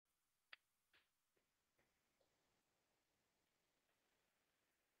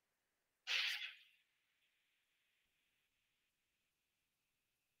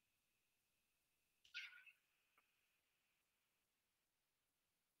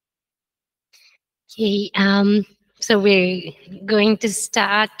Okay, so we're going to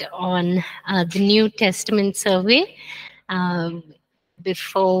start on the New Testament survey. Um,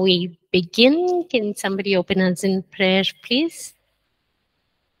 Before we begin, can somebody open us in prayer, please?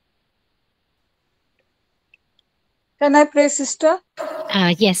 Can I pray, sister?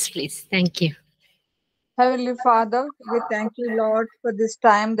 Yes, please. Thank you. Heavenly Father, we thank you, Lord, for this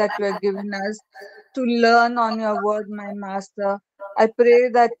time that you have given us to learn on your word, my Master. I pray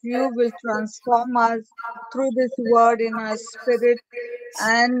that you will transform us through this word in our spirit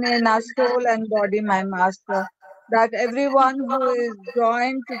and in our soul and body, my Master. That everyone who is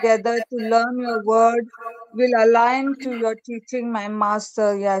joined together to learn your word will align to your teaching, my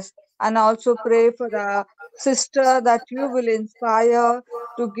Master, yes. And also pray for our sister that you will inspire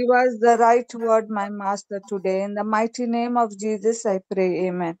to give us the right word, my Master, today. In the mighty name of Jesus, I pray.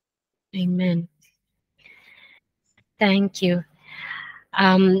 Amen. Amen. Thank you.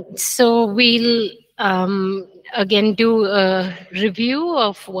 So we'll again do a review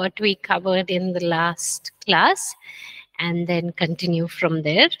of what we covered in the last class and then continue from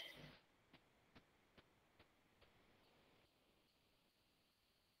there.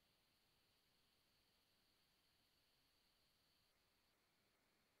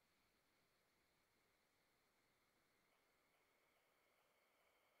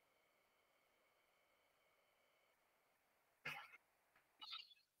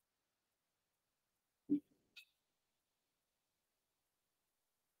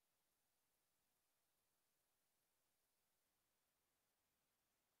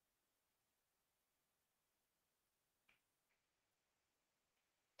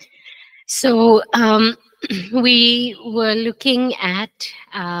 So we were looking at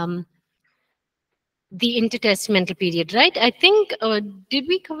the intertestamental period, right? I think, did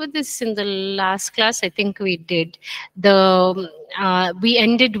we cover this in the last class? I think we did. We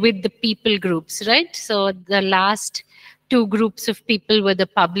ended with the people groups, right? So the last two groups of people were the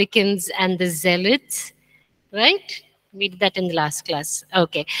publicans and the zealots, right? We did that in the last class.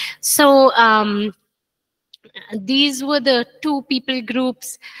 Okay. So these were the two people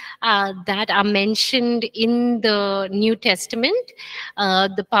groups that are mentioned in the New Testament.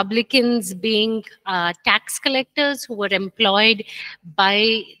 The publicans being tax collectors who were employed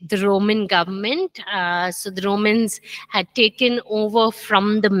by the Roman government. So the Romans had taken over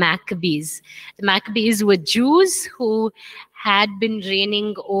from the Maccabees. The Maccabees were Jews who had been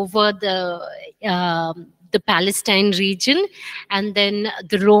reigning over the Palestine region, and then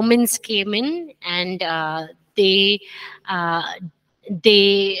the Romans came in and they uh,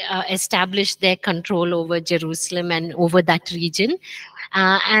 established their control over Jerusalem and over that region.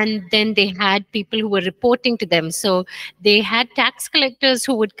 And then they had people who were reporting to them. So they had tax collectors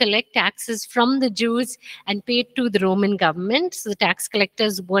who would collect taxes from the Jews and pay it to the Roman government. So the tax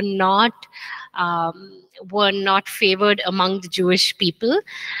collectors were not favored among the Jewish people.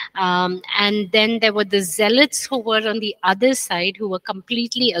 And then there were the zealots who were on the other side, who were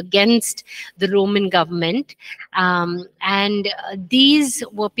completely against the Roman government. And these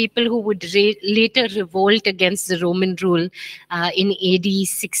were people who would later revolt against the Roman rule in AD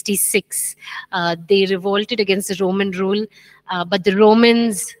 66. They revolted against the Roman rule, but the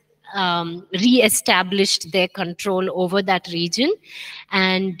Romans re-established their control over that region.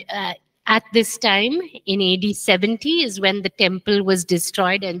 And at this time, in AD 70, is when the temple was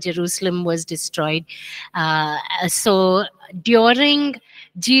destroyed and Jerusalem was destroyed. So during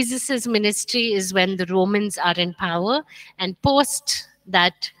Jesus's ministry is when the Romans are in power, and post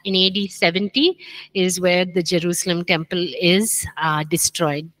that in AD 70 is where the Jerusalem temple is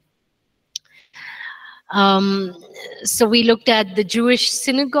destroyed. So we looked at the Jewish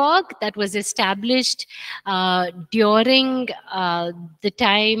synagogue that was established during the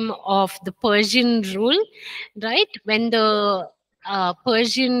time of the Persian rule, right? When the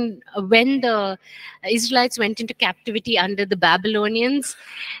Israelites went into captivity under the Babylonians,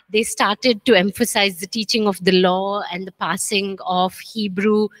 they started to emphasize the teaching of the law and the passing of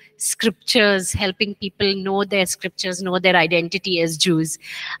Hebrew scriptures, helping people know their scriptures, know their identity as Jews.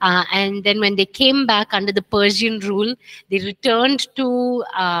 And then when they came back under the Persian rule, they returned to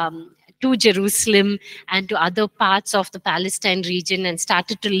Jerusalem and to other parts of the Palestine region and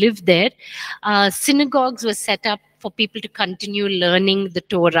started to live there. Synagogues were set up for people to continue learning the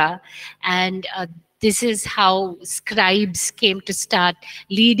Torah. And this is how scribes came to start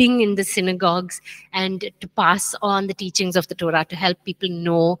leading in the synagogues and to pass on the teachings of the Torah to help people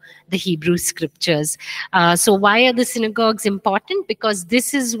know the Hebrew scriptures. So why are the synagogues important? Because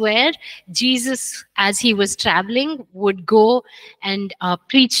this is where Jesus, as he was traveling, would go and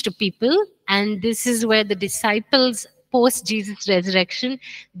preach to people. And this is where the disciples post Jesus' resurrection,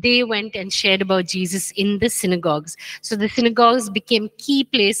 they went and shared about Jesus in the synagogues. So the synagogues became key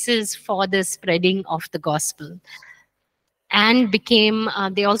places for the spreading of the gospel, and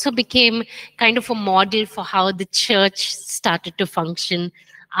they also became kind of a model for how the church started to function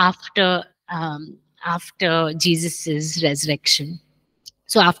after after Jesus's resurrection.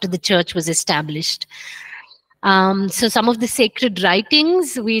 So after the church was established. So some of the sacred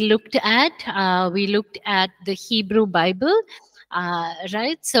writings we looked at the Hebrew Bible,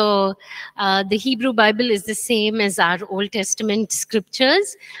 right? So the Hebrew Bible is the same as our Old Testament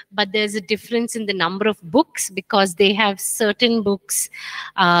scriptures, but there's a difference in the number of books because they have certain books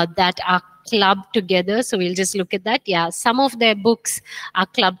that are clubbed together. So we'll just look at that. Yeah, some of their books are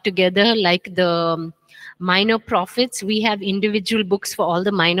clubbed together, like the minor prophets. We have individual books for all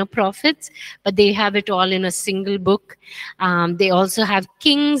the minor prophets, but they have it all in a single book. They also have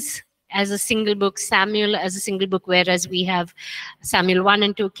Kings as a single book, Samuel as a single book, whereas we have Samuel 1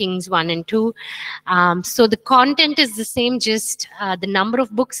 and 2, Kings 1 and 2. So the content is the same, just the number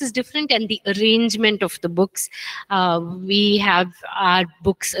of books is different, and the arrangement of the books. We have our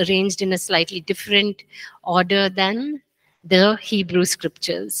books arranged in a slightly different order than the Hebrew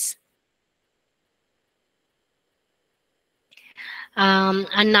scriptures.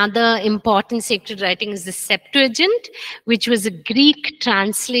 Another important sacred writing is the Septuagint, which was a Greek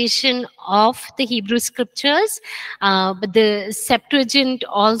translation of the Hebrew scriptures. But the Septuagint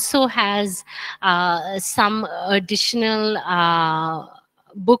also has some additional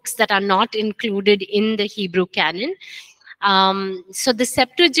books that are not included in the Hebrew canon. So the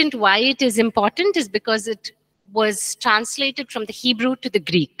Septuagint, why it is important is because it was translated from the Hebrew to the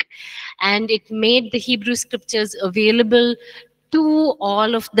Greek, and it made the Hebrew scriptures available to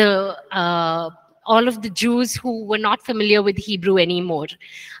all of the Jews who were not familiar with Hebrew anymore.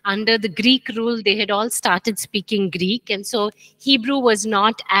 Under the Greek rule, they had all started speaking Greek, and so Hebrew was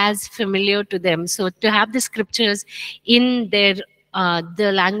not as familiar to them. So to have the scriptures in their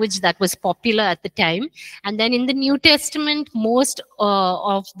the language that was popular at the time. And then in the New Testament, most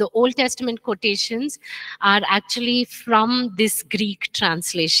of the Old Testament quotations are actually from this Greek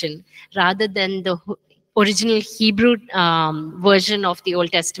translation rather than the original Hebrew version of the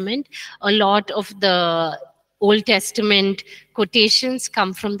Old Testament. A lot of the Old Testament quotations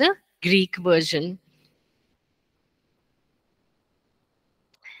come from the Greek version.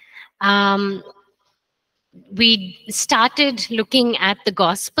 We started looking at the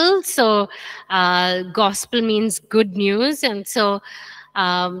gospel. So gospel means good news. And so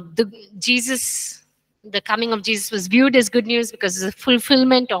the coming of Jesus was viewed as good news because it's a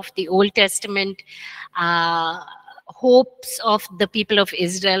fulfillment of the Old Testament hopes of the people of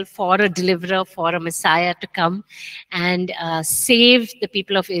Israel for a deliverer, for a Messiah to come and save the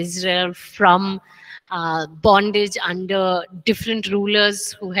people of Israel from bondage under different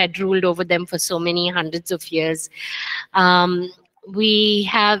rulers who had ruled over them for so many hundreds of years. We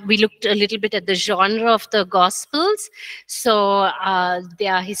looked a little bit at the genre of the Gospels. So they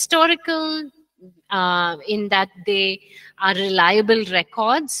are historical in that they are reliable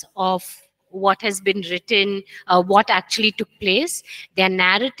records of what has been written, what actually took place. They're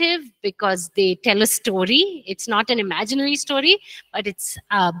narrative because they tell a story. It's not an imaginary story, but it's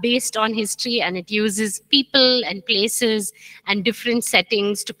based on history, and it uses people and places and different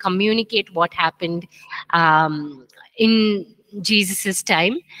settings to communicate what happened in Jesus's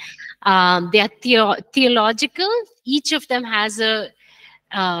time. They are theological. Each of them has a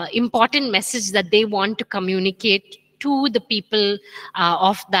important message that they want to communicate to the people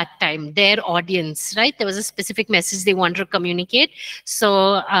of that time, their audience, right? There was a specific message they wanted to communicate.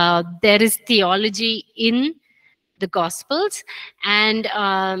 So there is theology in the Gospels, and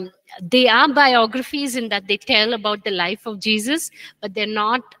they are biographies in that they tell about the life of Jesus, but they're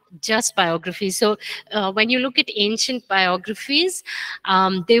not just biographies. So when you look at ancient biographies,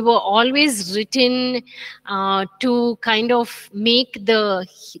 they were always written to kind of make the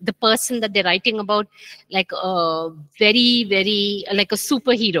person that they're writing about like a very, very, like a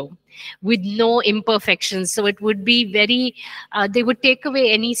superhero with no imperfections. So it would be very, they would take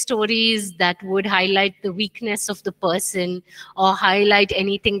away any stories that would highlight the weakness of the person or highlight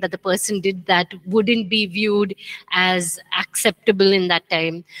anything that the person did that wouldn't be viewed as acceptable in that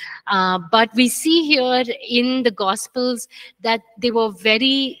time. But we see here in the Gospels that they were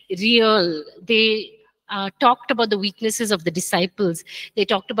very real. They talked about the weaknesses of the disciples. They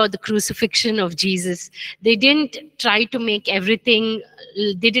talked about the crucifixion of Jesus. They didn't try to make everything,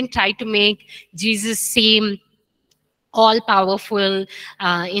 they didn't try to make Jesus seem all powerful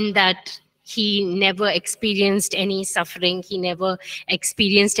in that He never experienced any suffering. He never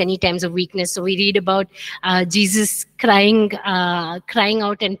experienced any times of weakness. So we read about Jesus crying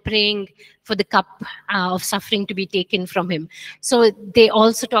out and praying for the cup of suffering to be taken from him. So they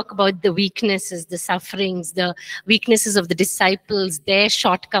also talk about the weaknesses, the sufferings, the weaknesses of the disciples, their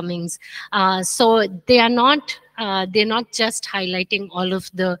shortcomings. So they're not just highlighting all of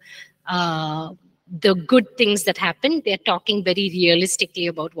the good things that happened. They're talking very realistically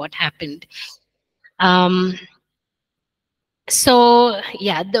about what happened. So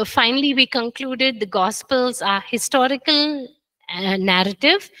yeah, finally we concluded the Gospels are historical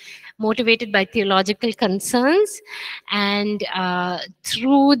narrative motivated by theological concerns, and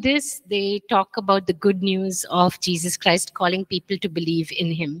through this they talk about the good news of Jesus Christ, calling people to believe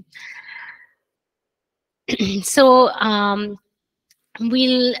in him. So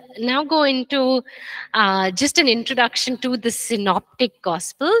we'll now go into just an introduction to the synoptic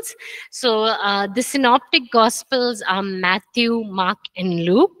gospels. So the synoptic gospels are Matthew, Mark, and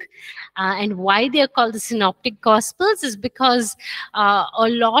Luke. And why they are called the synoptic gospels is because a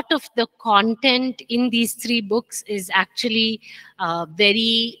lot of the content in these three books is actually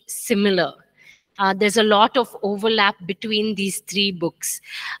very similar. There's a lot of overlap between these three books.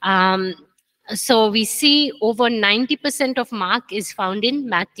 So we see over 90% of Mark is found in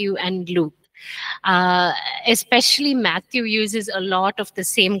Matthew and Luke. Especially Matthew uses a lot of the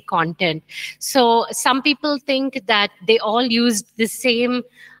same content. So some people think that they all used the same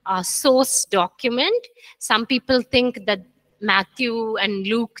source document. Some people think that Matthew and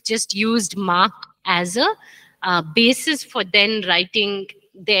Luke just used Mark as a basis for then writing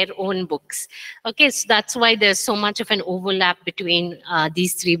their own books. Okay, so that's why there's so much of an overlap between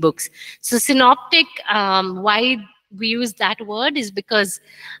these three books. So synoptic, why we use that word is because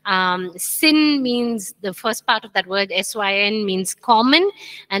syn means, the first part of that word, syn, means common,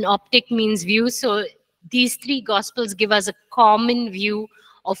 and optic means view. So these three gospels give us a common view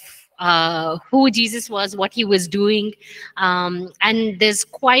of who Jesus was, what he was doing, and there's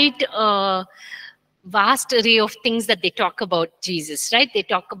quite a vast array of things that they talk about Jesus, right? They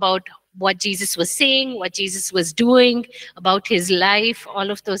talk about what Jesus was saying, what Jesus was doing, about his life, all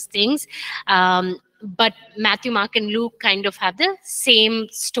of those things. But Matthew, Mark, and Luke kind of have the same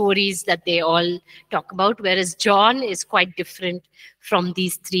stories that they all talk about, whereas John is quite different from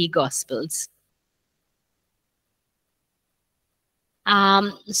these three gospels.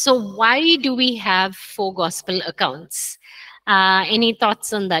 So why do we have 4 gospel accounts? Any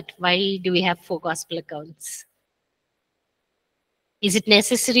thoughts on that? Why do we have 4 gospel accounts? Is it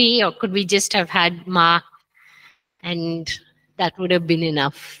necessary, or could we just have had Mark and that would have been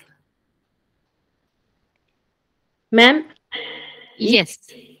enough? Ma'am, Yes.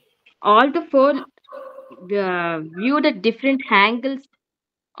 all the 4 viewed at different angles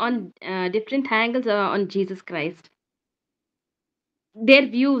on Jesus Christ. Their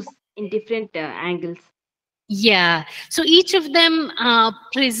views in different angles. Yeah. So each of them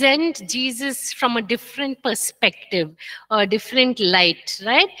present Jesus from a different perspective or a different light,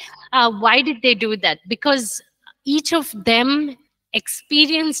 right? Why did they do that? Because each of them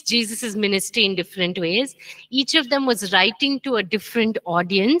experienced Jesus's ministry in different ways. Each of them was writing to a different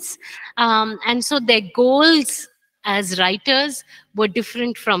audience. And so their goals as writers were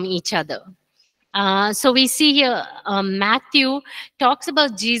different from each other. So we see here Matthew talks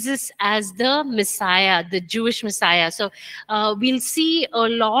about Jesus as the Messiah, the Jewish Messiah. So we'll see a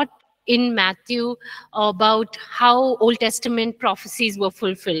lot in Matthew about how Old Testament prophecies were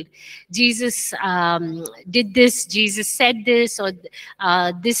fulfilled. Jesus did this, Jesus said this, or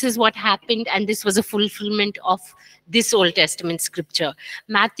this is what happened, and this was a fulfillment of this Old Testament scripture.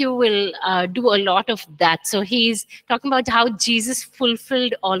 Matthew will do a lot of that. So he's talking about how Jesus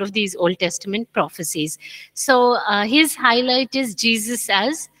fulfilled all of these Old Testament prophecies. So his highlight is Jesus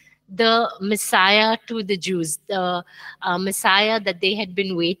as the Messiah to the Jews, the Messiah that they had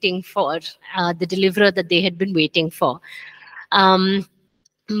been waiting for, the deliverer that they had been waiting for.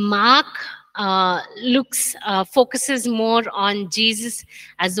 Mark focuses more on Jesus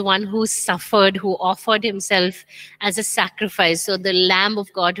as the one who suffered, who offered himself as a sacrifice. So the Lamb of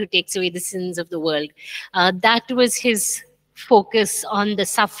God who takes away the sins of the world. That was his focus, on the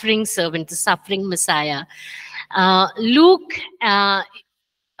suffering servant, the suffering Messiah. Luke,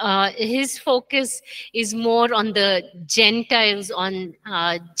 his focus is more on the Gentiles, on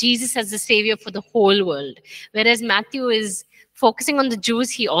Jesus as the savior for the whole world. Whereas Matthew is focusing on the Jews.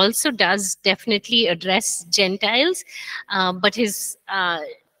 He also does definitely address Gentiles, but his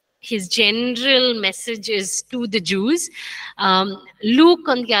general message is to the Jews. Luke,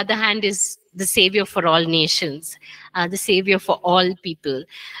 on the other hand, is the savior for all nations, the savior for all people.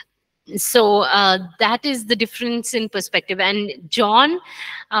 So that is the difference in perspective. And John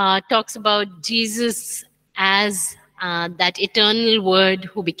talks about Jesus as that eternal word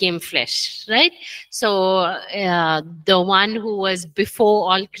who became flesh, right? So the one who was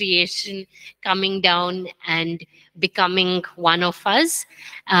before all creation coming down and becoming one of us,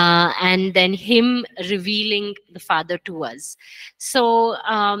 and then him revealing the Father to us. So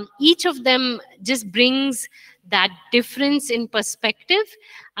each of them just brings that difference in perspective,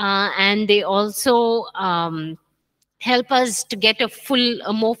 and they also help us to get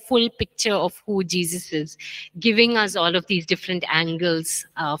a more full picture of who Jesus is, giving us all of these different angles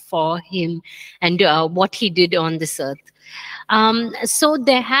for him and what he did on this earth. So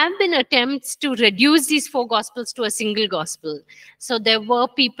there have been attempts to reduce these four gospels to a single gospel. So there were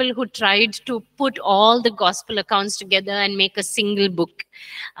people who tried to put all the gospel accounts together and make a single book.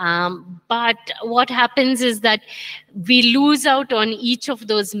 But what happens is that we lose out on each of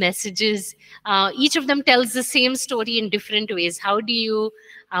those messages. Each of them tells the same story in different ways. How do you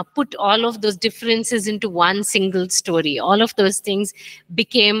put all of those differences into one single story? All of those things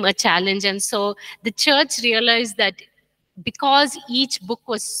became a challenge. And so the church realized that because each book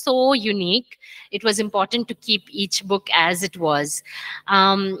was so unique, it was important to keep each book as it was.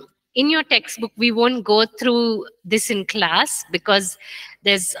 In your textbook, we won't go through this in class because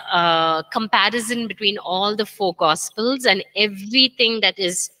there's a comparison between all the four gospels and everything that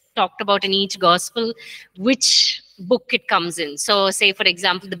is talked about in each gospel, which book it comes in. So say, for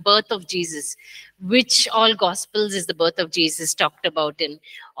example, the birth of Jesus, which all gospels is the birth of Jesus talked about in?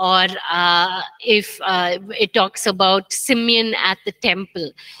 Or if it talks about Simeon at the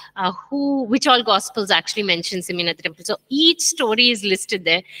temple, which all gospels actually mention Simeon at the temple? So each story is listed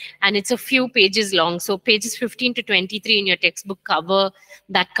there, and it's a few pages long. So pages 15 to 23 in your textbook cover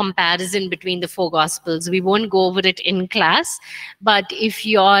that comparison between the four gospels. We won't go over it in class, but if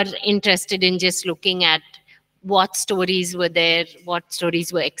you're interested in just looking at what stories were there, what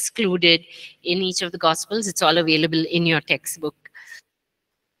stories were excluded in each of the gospels, it's all available in your textbook.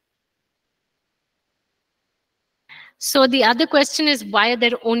 So the other question is, why are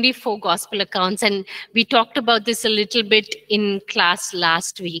there only four gospel accounts? And we talked about this a little bit in class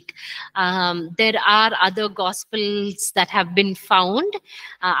last week. There are other gospels that have been found,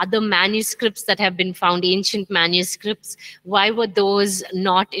 other manuscripts that have been found, ancient manuscripts. Why were those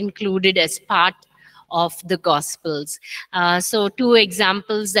not included as part of the gospels? So two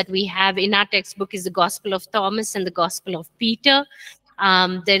examples that we have in our textbook is the Gospel of Thomas and the Gospel of Peter.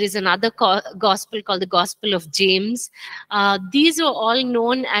 There is another gospel called the Gospel of James. These are all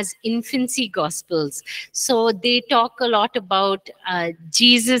known as infancy gospels. So they talk a lot about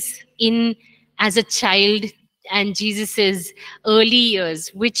Jesus as a child and Jesus's early years,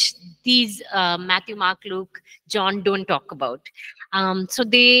 which these Matthew, Mark, Luke, John don't talk about. So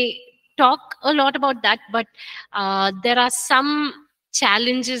they talk a lot about that, but there are some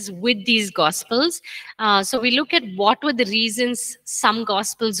challenges with these gospels. So we look at what were the reasons some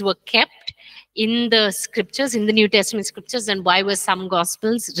gospels were kept in the scriptures, in the New Testament scriptures, and why were some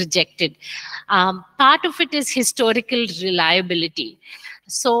gospels rejected. Part of it is historical reliability.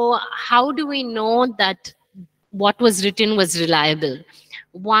 So how do we know that what was written was reliable?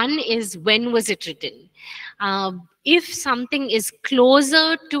 One is, when was it written? If something is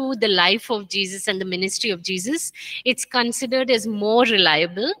closer to the life of Jesus and the ministry of Jesus, it's considered as more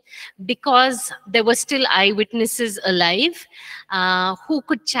reliable because there were still eyewitnesses alive who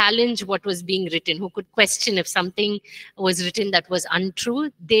could challenge what was being written, who could question if something was written that was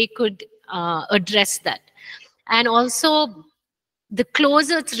untrue. They could address that. And also, the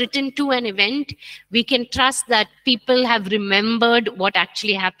closer it's written to an event, we can trust that people have remembered what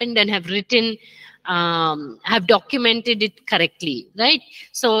actually happened and have written, have documented it correctly, right?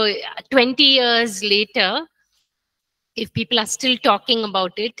 So 20 years later, if people are still talking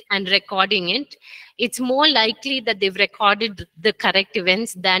about it and recording it, it's more likely that they've recorded the correct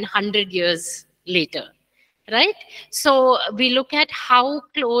events than 100 years later. Right? So we look at how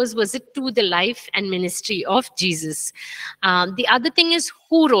close was it to the life and ministry of Jesus. The other thing is,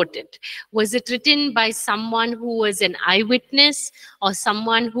 who wrote it? Was it written by someone who was an eyewitness or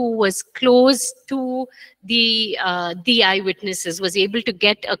someone who was close to the eyewitnesses, was able to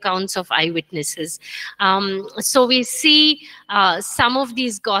get accounts of eyewitnesses? So we see some of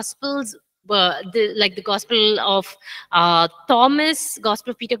these gospels, like the Gospel of Thomas,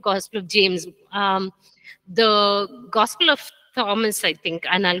 Gospel of Peter, Gospel of James. The Gospel of Thomas, I think,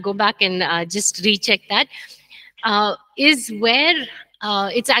 and I'll go back and just recheck that, is where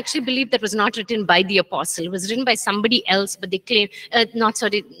It's actually believed that was not written by the apostle. It was written by somebody else, but they claim, not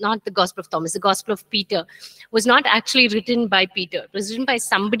the Gospel of Thomas, the Gospel of Peter was not actually written by Peter. It was written by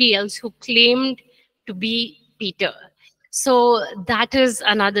somebody else who claimed to be Peter. So that is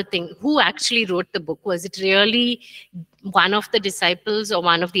another thing. Who actually wrote the book? Was it really one of the disciples or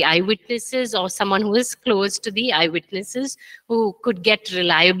one of the eyewitnesses, or someone who is close to the eyewitnesses who could get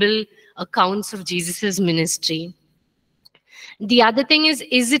reliable accounts of Jesus's ministry? The other thing is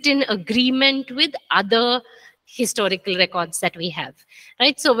it in agreement with other historical records that we have,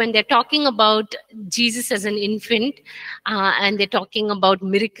 right? So when they're talking about Jesus as an infant, and they're talking about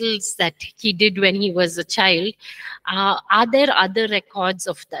miracles that he did when he was a child, are there other records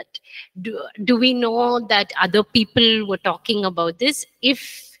of that? Do we know that other people were talking about this?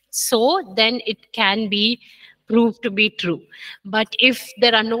 If so, then it can be proved to be true. But if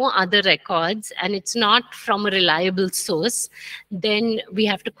there are no other records and it's not from a reliable source, then we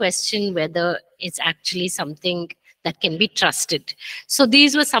have to question whether it's actually something that can be trusted. So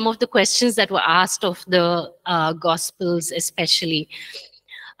these were some of the questions that were asked of the Gospels especially.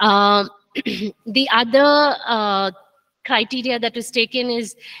 The other criteria that was taken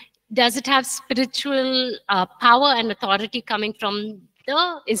is, does it have spiritual power and authority coming from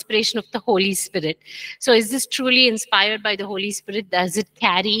the inspiration of the Holy Spirit? So is this truly inspired by the Holy Spirit? Does it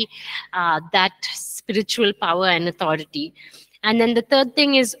carry that spiritual power and authority? And then the third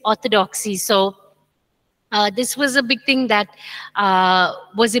thing is orthodoxy. So this was a big thing that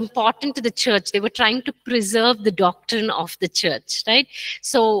was important to the church. They were trying to preserve the doctrine of the church, right?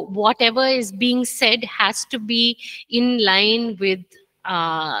 So whatever is being said has to be in line with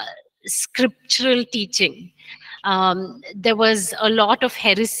scriptural teaching. There was a lot of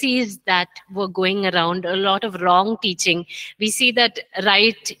heresies that were going around, a lot of wrong teaching. We see that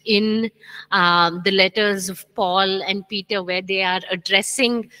right in the letters of Paul and Peter, where they are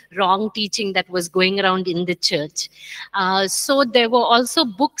addressing wrong teaching that was going around in the church. So there were also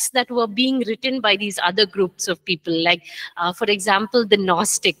books that were being written by these other groups of people, like, for example, the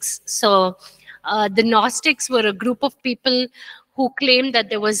Gnostics. So the Gnostics were a group of people who claimed that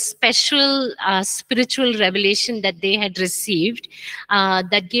there was special spiritual revelation that they had received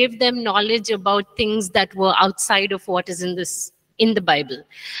that gave them knowledge about things that were outside of what is in the Bible.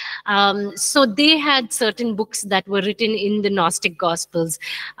 So they had certain books that were written in the Gnostic Gospels.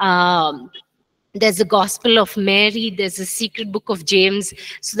 There's a Gospel of Mary, there's a secret book of James.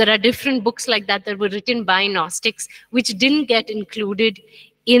 So there are different books like that that were written by Gnostics, which didn't get included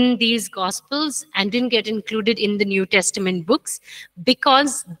in these Gospels and didn't get included in the New Testament books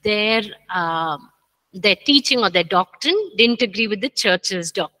because their teaching or their doctrine didn't agree with the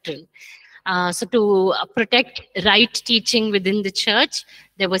church's doctrine. So to protect right teaching within the church,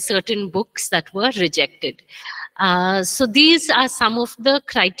 there were certain books that were rejected. So these are some of the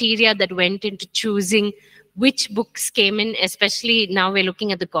criteria that went into choosing which books came in, especially now we're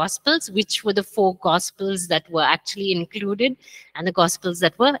looking at the Gospels, which were the 4 Gospels that were actually included and the Gospels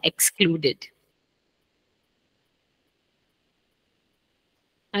that were excluded.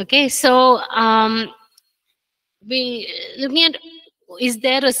 Okay, so we looking at, is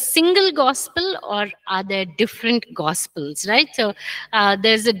there a single gospel or are there different gospels, right? So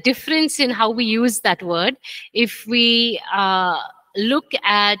there's a difference in how we use that word. If we look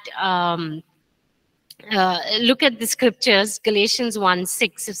at the scriptures, Galatians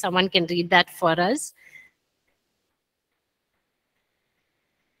 1:6, if someone can read that for us.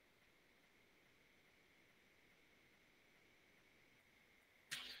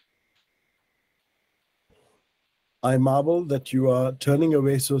 I marvel that you are turning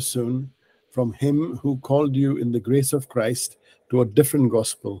away so soon from him who called you in the grace of Christ to a different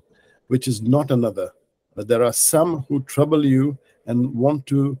gospel, which is not another. But there are some who trouble you and want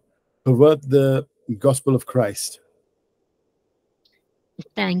to pervert the gospel of Christ.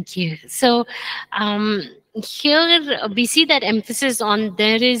 Thank you. So here we see that emphasis on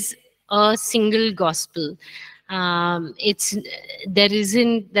there is a single gospel. There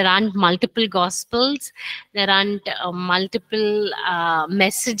aren't multiple gospels. There aren't multiple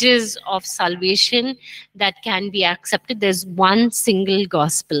messages of salvation that can be accepted. There's one single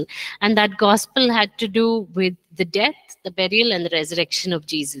gospel, and that gospel had to do with the death, the burial, and the resurrection of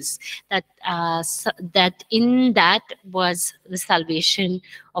Jesus. That in that was the salvation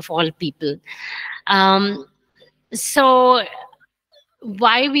of all people. So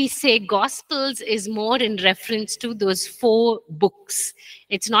why we say Gospels is more in reference to those 4 books.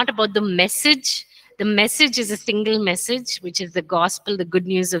 It's not about the message The message is a single message, which is the gospel, the good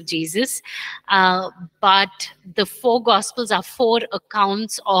news of Jesus. But the 4 gospels are 4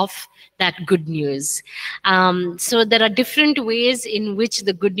 accounts of that good news. So there are different ways in which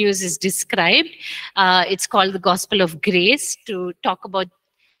the good news is described. It's called the gospel of grace, to talk about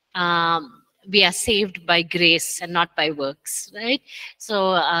we are saved by grace and not by works, right?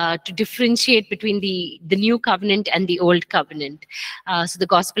 So to differentiate between the new covenant and the old covenant. So the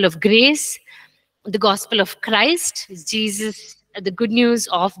gospel of grace, the gospel of Christ is Jesus, the good news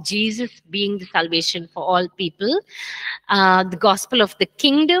of Jesus being the salvation for all people. The gospel of the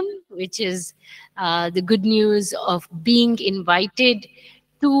kingdom, which is the good news of being invited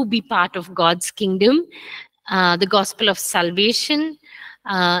to be part of God's kingdom. The gospel of salvation,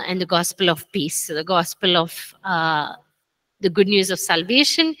 and the gospel of peace. So the gospel of the good news of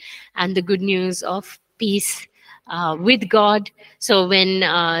salvation and the good news of peace with God. So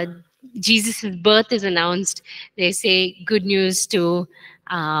when Jesus' birth is announced, they say good news to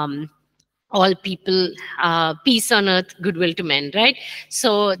all people, peace on earth, goodwill to men, right?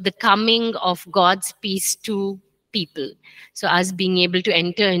 So the coming of God's peace to people. So us being able to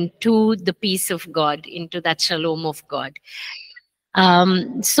enter into the peace of God, into that shalom of God.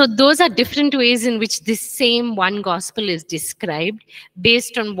 So those are different ways in which this same one gospel is described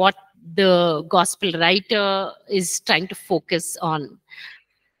based on what the gospel writer is trying to focus on.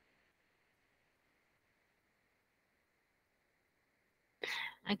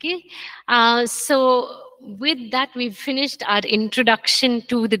 Okay, so with that, we've finished our introduction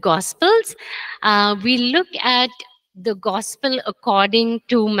to the Gospels. We look at the Gospel according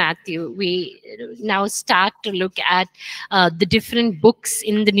to Matthew. We now start to look at the different books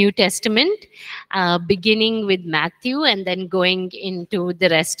in the New Testament, beginning with Matthew and then going into the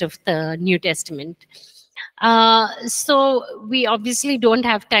rest of the New Testament. So we obviously don't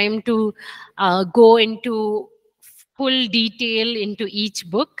have time to go into full detail into each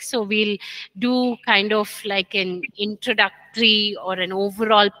book. So we'll do kind of like an introductory or an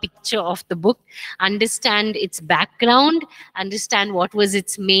overall picture of the book, understand its background, understand what was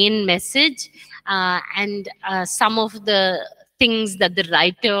its main message, and some of the things that the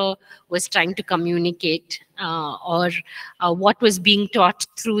writer was trying to communicate, or what was being taught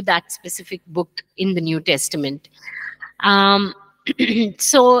through that specific book in the New Testament.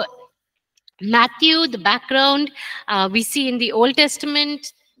 So Matthew, the background, we see in the Old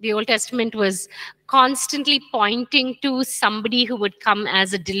Testament was constantly pointing to somebody who would come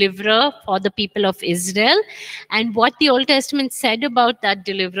as a deliverer for the people of Israel. And what the Old Testament said about that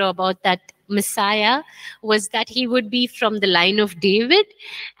deliverer, about that Messiah, was that he would be from the line of David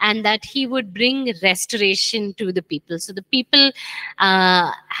and that he would bring restoration to the people. So the people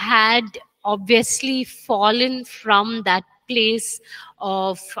had obviously fallen from that place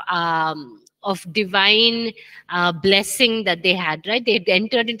of divine blessing that they had, right? They had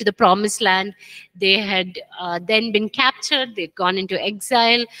entered into the promised land. They had then been captured. They'd gone into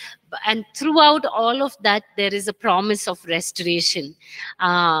exile. And throughout all of that, there is a promise of restoration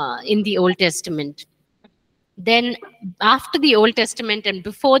in the Old Testament. Then after the Old Testament and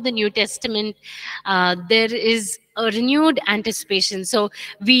before the New Testament, there is a renewed anticipation. So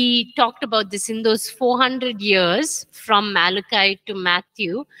we talked about this in those 400 years from Malachi to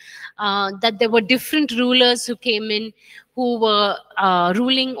Matthew, that there were different rulers who came in who were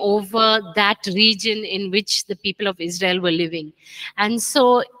ruling over that region in which the people of Israel were living. And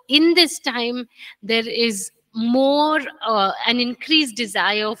so in this time, there is more an increased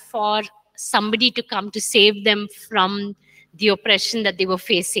desire for somebody to come to save them from the oppression that they were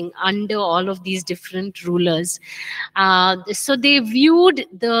facing under all of these different rulers. So they viewed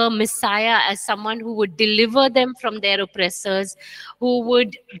the Messiah as someone who would deliver them from their oppressors, who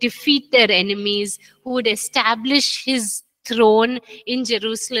would defeat their enemies, who would establish his throne in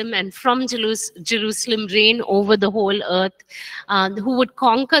Jerusalem and from Jerusalem reign over the whole earth, who would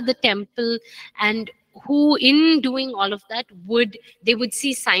conquer the temple, and who in doing all of that they would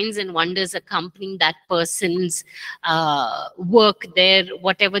see signs and wonders accompanying that person's work there,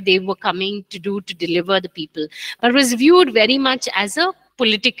 whatever they were coming to do to deliver the people. But it was viewed very much as a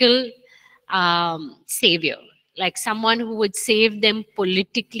political savior, like someone who would save them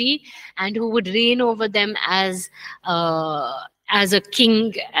politically and who would reign over them as a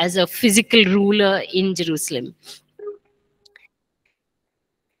king, as a physical ruler in Jerusalem.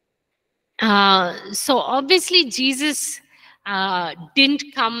 So obviously Jesus didn't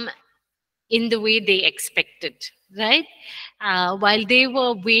come in the way they expected, right? While they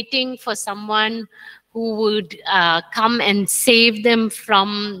were waiting for someone who would come and save them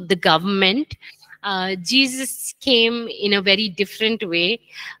from the government, Jesus came in a very different way,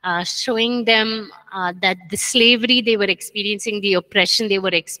 showing them that the slavery they were experiencing, the oppression they were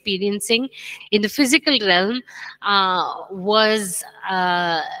experiencing in the physical realm was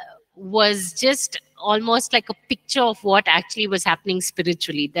just almost like a picture of what actually was happening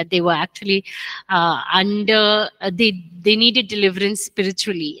spiritually, that they were actually they needed deliverance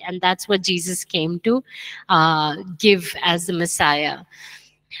spiritually, and that's what Jesus came to give as the Messiah.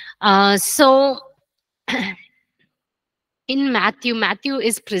 So in Matthew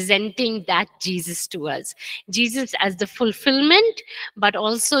is presenting that Jesus to us. Jesus as the fulfillment, but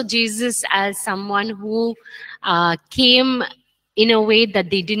also Jesus as someone who came in a way that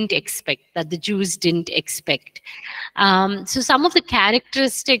they didn't expect, that the Jews didn't expect. So some of the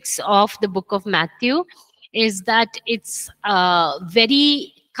characteristics of the book of Matthew is that it's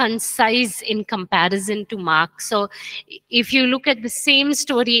very concise in comparison to Mark. So if you look at the same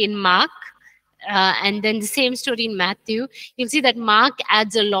story in Mark, and then the same story in Matthew, you'll see that Mark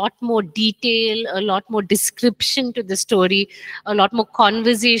adds a lot more detail, a lot more description to the story, a lot more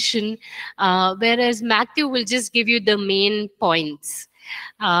conversation, whereas Matthew will just give you the main points.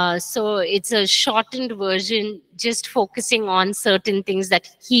 So it's a shortened version, just focusing on certain things that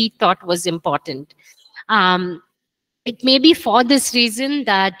he thought was important. It may be for this reason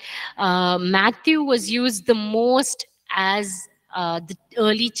that Matthew was used the most as the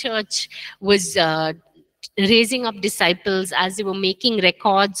early church was raising up disciples, as they were making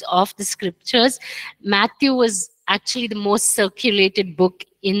records of the scriptures. Matthew was actually the most circulated book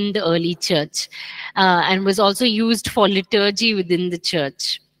in the early church, and was also used for liturgy within the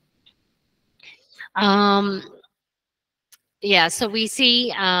church. Yeah, so we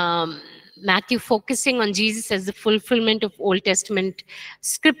see Matthew focusing on Jesus as the fulfillment of Old Testament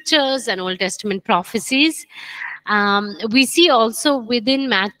scriptures and Old Testament prophecies. We see also within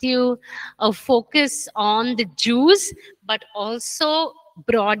Matthew a focus on the Jews, but also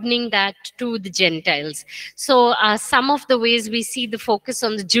broadening that to the Gentiles. So some of the ways we see the focus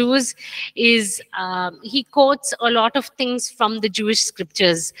on the Jews is he quotes a lot of things from the Jewish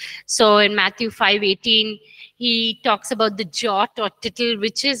scriptures. So in Matthew 5:18, he talks about the jot or tittle,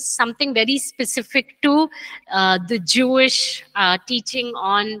 which is something very specific to the Jewish teaching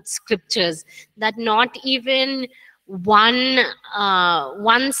on scriptures, that not even one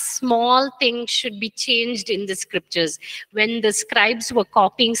small thing should be changed in the scriptures. When the scribes were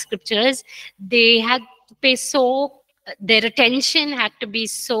copying scriptures, they had to pay their attention had to be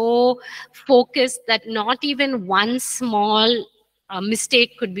so focused that not even one small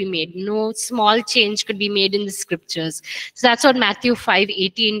mistake could be made. No small change could be made in the scriptures. So that's what Matthew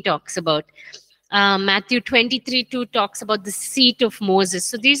 5:18 talks about. Matthew 23:2 talks about the seat of Moses.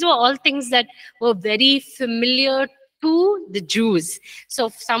 So these were all things that were very familiar to the Jews. So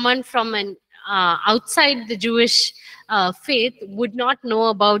if someone from an outside the Jewish faith would not know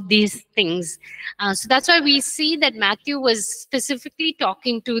about these things. So that's why we see that Matthew was specifically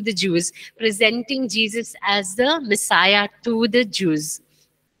talking to the Jews, presenting Jesus as the Messiah to the Jews.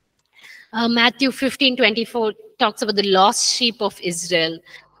 Matthew 15:24 talks about the lost sheep of Israel.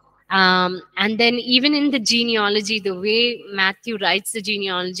 And then even in the genealogy, the way Matthew writes the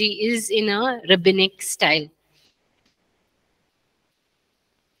genealogy is in a rabbinic style.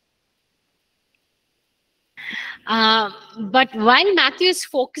 But while Matthew is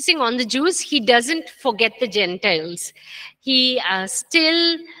focusing on the Jews, he doesn't forget the Gentiles. He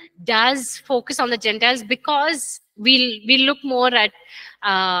still does focus on the Gentiles, because we'll look more at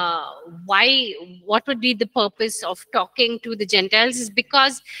what would be the purpose of talking to the Gentiles, is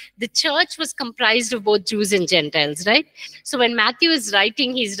because the church was comprised of both Jews and Gentiles, right? So when Matthew is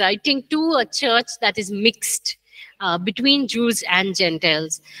writing, he's writing to a church that is mixed between Jews and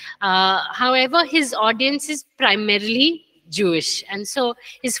Gentiles. However, his audience is primarily Jewish, and so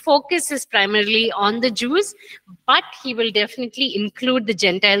his focus is primarily on the Jews, but he will definitely include the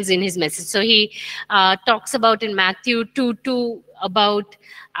Gentiles in his message. So he talks about in Matthew 2:2 about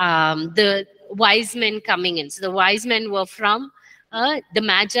the wise men coming in. So the wise men were from, the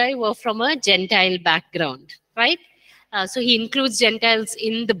Magi were from a Gentile background, right? So he includes Gentiles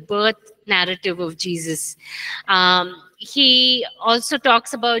in the birth narrative of Jesus. He also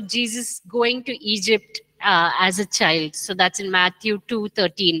talks about Jesus going to Egypt as a child. So that's in Matthew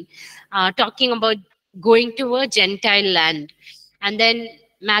 2:13, talking about going to a Gentile land. And then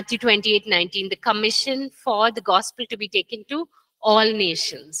Matthew 28:19, the commission for the gospel to be taken to all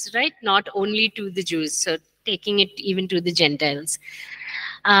nations, right? Not only to the Jews, so taking it even to the Gentiles.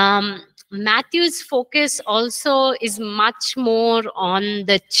 Matthew's focus also is much more on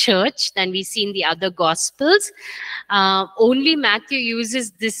the church than we see in the other gospels. Only Matthew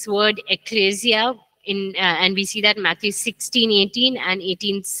uses this word ecclesia and we see that Matthew 16:18 and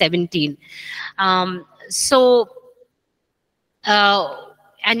 18:17.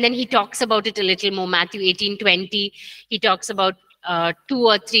 And then he talks about it a little more. Matthew 18:20, he talks about 2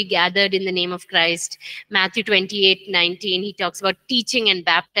 or 3 gathered in the name of Christ. Matthew 28:19, he talks about teaching and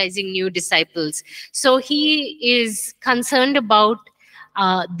baptizing new disciples. So he is concerned about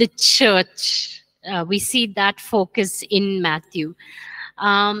the church. We see that focus in Matthew.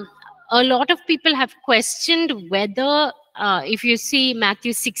 A lot of people have questioned whether, if you see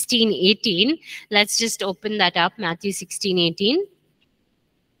Matthew 16:18, let's just open that up, Matthew 16:18.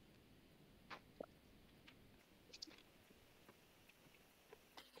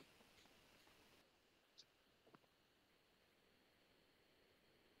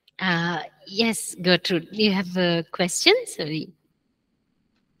 Yes, Gertrude, you have a question? Sorry.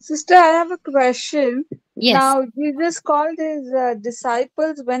 Sister, I have a question. Yes. Now, Jesus called his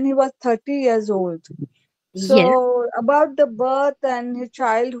disciples when he was 30 years old. So, Yes. about the birth and his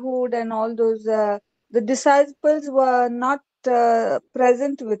childhood and all those, the disciples were not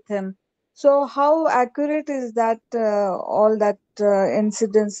present with him. So, how accurate is that, all that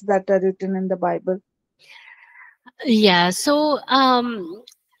incidents that are written in the Bible? Yeah, so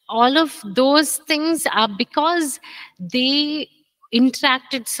all of those things are because they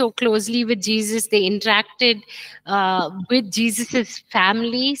interacted so closely with Jesus. They interacted with Jesus's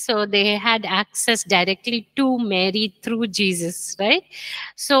family, so they had access directly to Mary through Jesus, right?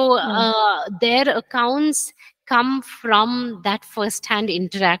 So their accounts come from that first-hand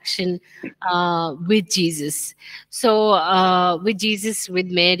interaction with Jesus. So with Jesus, with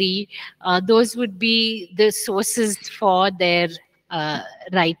Mary, those would be the sources for their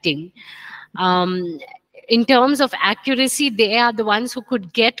writing. In terms of accuracy, they are the ones who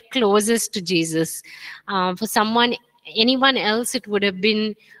could get closest to Jesus. For anyone else, it would have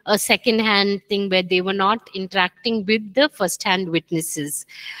been a second-hand thing where they were not interacting with the first-hand witnesses.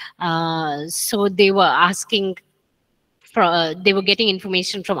 So they were asking, they were getting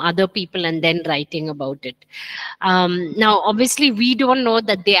information from other people and then writing about it. Now, obviously, we don't know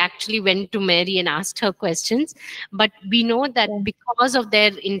that they actually went to Mary and asked her questions, but we know that because of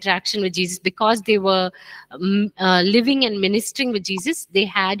their interaction with Jesus, because they were living and ministering with Jesus, they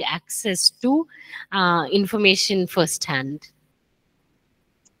had access to information firsthand.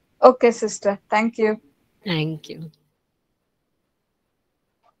 Okay, sister. Thank you. Thank you.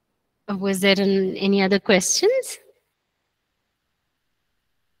 Was there any other questions?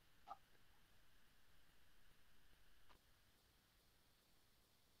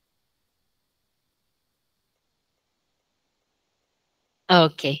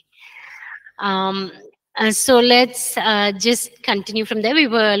 Okay. So let's just continue from there. We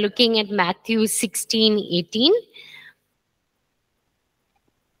were looking at Matthew 16:18.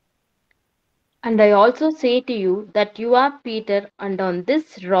 And I also say to you that you are Peter, and on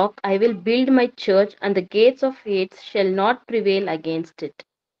this rock I will build my church, and the gates of Hades shall not prevail against it.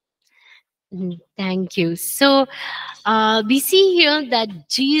 Thank you. So we see here that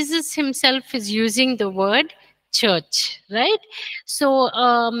Jesus himself is using the word church, right? So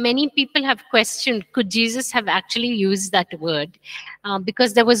many people have questioned, could Jesus have actually used that word?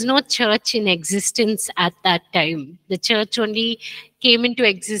 Because there was no church in existence at that time. The church only came into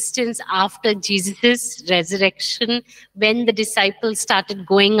existence after Jesus's resurrection. When the disciples started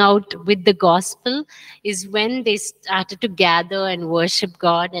going out with the gospel is when they started to gather and worship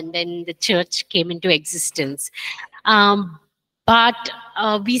God, and then the church came into existence. But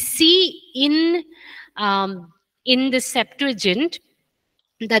we see in the Septuagint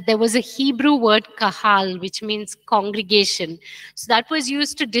that there was a Hebrew word kahal, which means congregation. So that was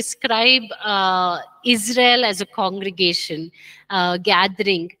used to describe Israel as a congregation,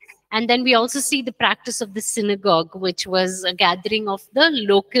 gathering. And then we also see the practice of the synagogue, which was a gathering of the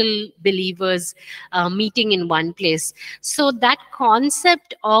local believers meeting in one place. So that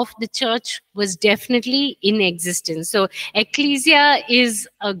concept of the church was definitely in existence. So ecclesia is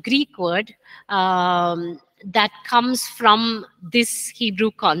a Greek word that comes from this Hebrew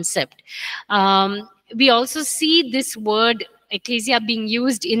concept. We also see this word ecclesia being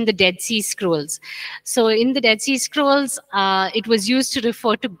used in the Dead Sea Scrolls. So in the Dead Sea Scrolls, it was used to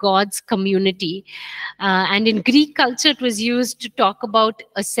refer to God's community. And in Greek culture, it was used to talk about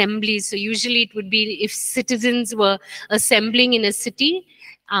assemblies. So usually it would be if citizens were assembling in a city,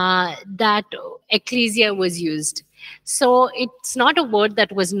 that ecclesia was used. So it's not a word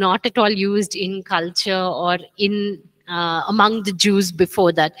that was not at all used in culture or in among the Jews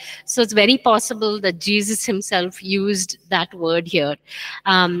before that. So it's very possible that Jesus himself used that word here.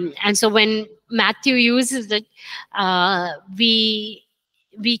 And so when Matthew uses it, we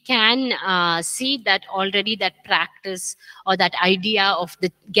can see that already that practice or that idea of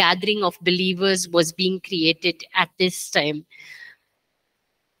the gathering of believers was being created at this time.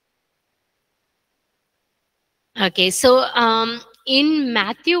 Okay, so in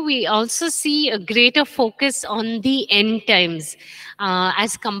Matthew, we also see a greater focus on the end times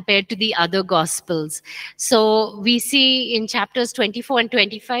as compared to the other Gospels. So we see in chapters 24 and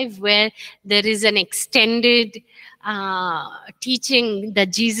 25 where there is an extended teaching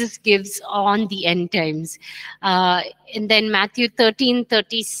that Jesus gives on the end times. And then Matthew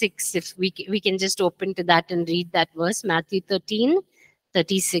 13:36, if we can just open to that and read that verse, Matthew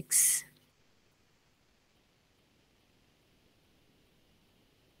 13:36.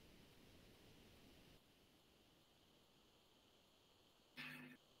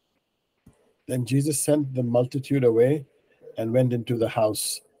 Then Jesus sent the multitude away and went into the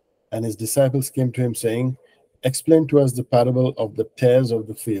house. And his disciples came to him, saying, "Explain to us the parable of the tares of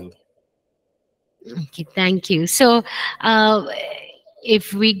the field." Okay, thank you. So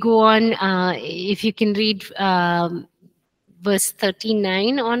if we go on, if you can read verse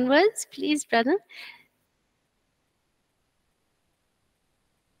 39 onwards, please, brother.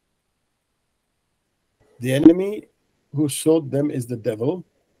 The enemy who sowed them is the devil.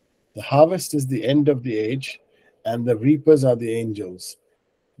 The harvest is the end of the age, and the reapers are the angels.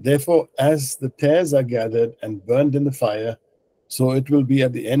 Therefore, as the tares are gathered and burned in the fire, so it will be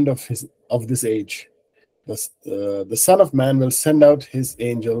at the end of this age. The Son of Man will send out his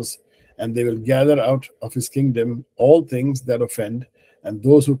angels, and they will gather out of his kingdom all things that offend and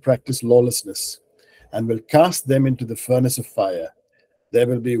those who practice lawlessness, and will cast them into the furnace of fire. There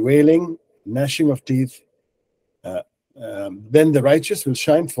will be wailing, gnashing of teeth. Then the righteous will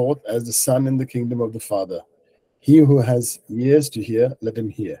shine forth as the sun in the kingdom of the Father. He who has ears to hear, let him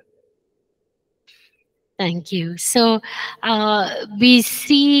hear. Thank you. So we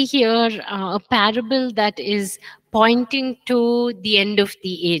see here a parable that is pointing to the end of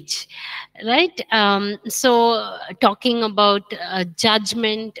the age, right? So talking about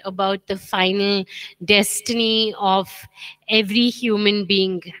judgment, about the final destiny of every human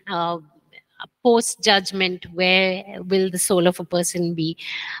being, post-judgment, where will the soul of a person be?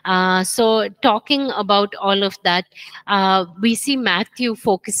 So talking about all of that, we see Matthew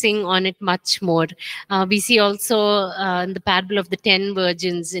focusing on it much more. We see also the parable of the 10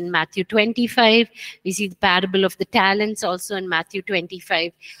 virgins in Matthew 25. We see the parable of the talents also in Matthew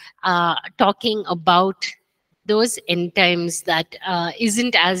 25, talking about those end times that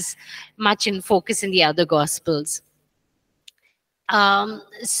isn't as much in focus in the other Gospels.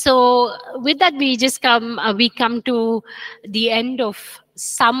 So with that, we just come to the end of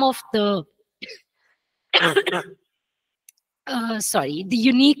some of the the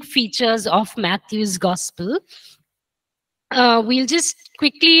unique features of Matthew's gospel. We'll just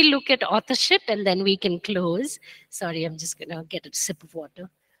quickly look at authorship and then we can close. Sorry, I'm just gonna get a sip of water.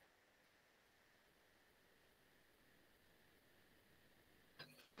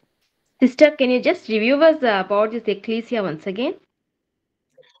 Sister, can you just review us about this ecclesia once again?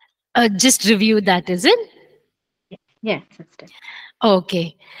 Just review that, is it? Yes, sister.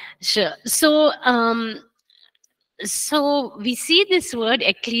 Okay, sure. So we see this word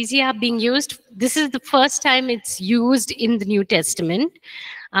ecclesia being used. This is the first time it's used in the New Testament,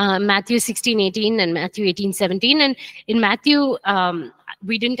 Matthew 16:18 and Matthew 18:17. And in Matthew,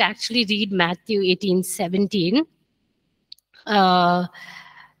 we didn't actually read Matthew 18:17.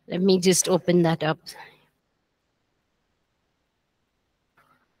 Let me just open that up.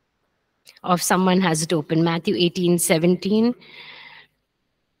 Or if someone has it open, Matthew 18:17.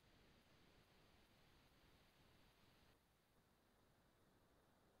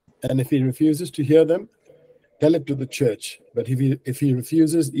 And if he refuses to hear them, tell it to the church. But if he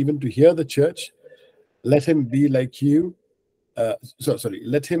refuses even to hear the church, let him be like you.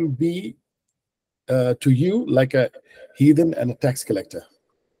 Let him be to you like a heathen and a tax collector.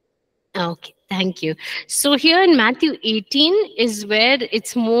 Okay, thank you. So here in Matthew 18 is where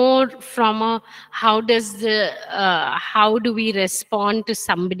it's more from a how do we respond to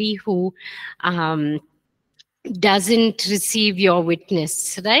somebody who doesn't receive your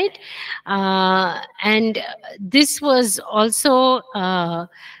witness, right? And this was also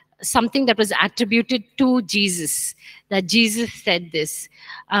something that was attributed to Jesus, that Jesus said this.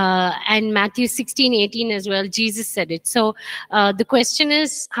 And Matthew 16:18 as well, Jesus said it. So the question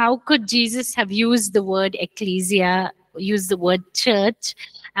is, how could Jesus have used the word ecclesia, used the word church,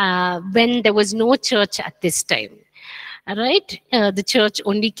 when there was no church at this time? right? The church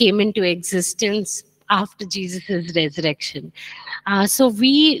only came into existence after Jesus' resurrection. So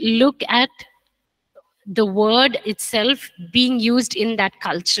we look at the word itself being used in that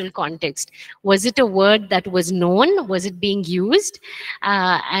cultural context. Was it a word that was known? Was it being used?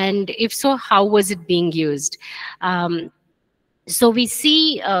 And if so, how was it being used? So we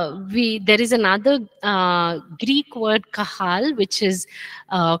see there is another Greek word kahal, which is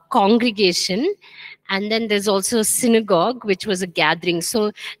congregation, and then there's also synagogue, which was a gathering.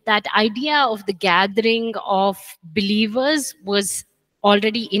 So that idea of the gathering of believers was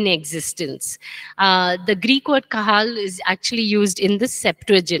already in existence. The Greek word kahal is actually used in the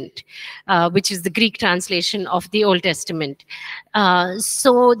Septuagint, which is the Greek translation of the Old Testament.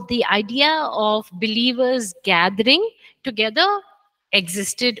 So the idea of believers gathering together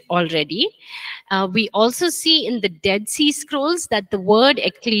existed already. We also see in the Dead Sea Scrolls that the word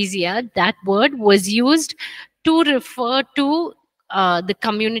ecclesia, that word was used to refer to the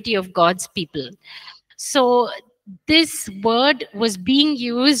community of God's people. So this word was being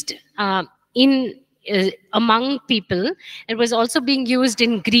used in among people. It was also being used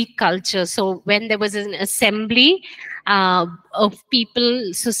in Greek culture. So when there was an assembly of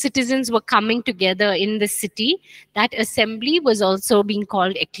people, so citizens were coming together in the city, that assembly was also being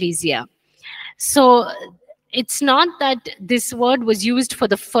called ecclesia. So it's not that this word was used for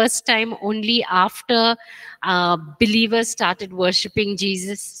the first time only after believers started worshiping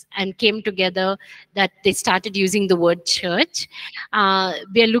Jesus and came together, that they started using the word church.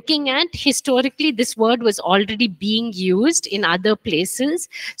 We are looking at historically, this word was already being used in other places.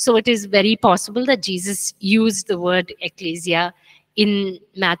 So it is very possible that Jesus used the word ecclesia in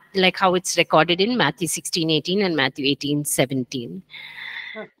like how it's recorded in Matthew 16:18 and Matthew 18:17.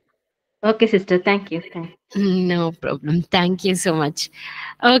 Okay, sister. Thank you. Thank you. No problem. Thank you so much.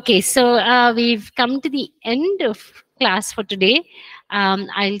 Okay, so we've come to the end of class for today.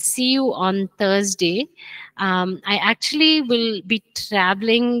 I'll see you on Thursday. I actually will be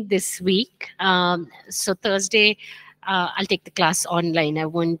traveling this week. So Thursday, I'll take the class online. I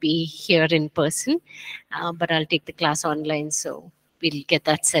won't be here in person, but I'll take the class online. So we'll get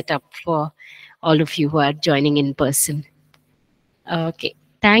that set up for all of you who are joining in person. Okay,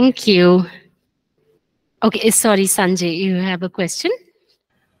 thank you. Okay, sorry, Sanjay, you have a question?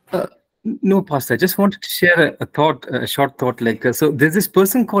 No, Pastor. I just wanted to share a thought, a short thought. So there's this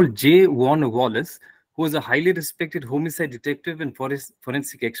person called J. Warner Wallace, who was a highly respected homicide detective and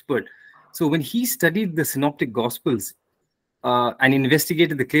forensic expert. So when he studied the Synoptic Gospels and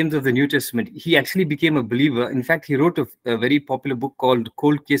investigated the claims of the New Testament, he actually became a believer. In fact, he wrote a very popular book called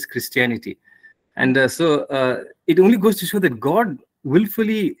Cold Case Christianity. And it only goes to show that God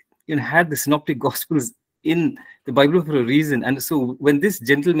willfully had the Synoptic Gospels in the Bible for a reason. And so when this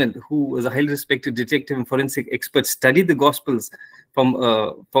gentleman, who was a highly respected detective and forensic expert, studied the Gospels from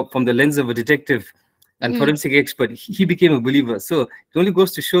the lens of a detective and forensic expert, he became a believer. So it only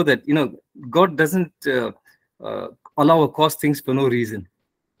goes to show that God doesn't allow or cause things for no reason.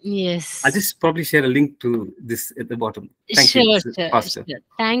 Yes. I'll just probably share a link to this at the bottom. Thank you, Pastor. Sure.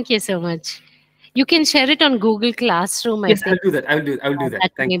 Thank you so much. You can share it on Google Classroom. Yes, I'll do that. I will do that.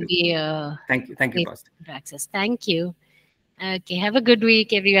 Thank you. Thank you, Pastor. Access. Thank you. Okay, have a good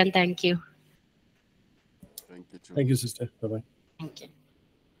week, everyone. Thank you. Thank you, sister. Bye-bye. Thank you.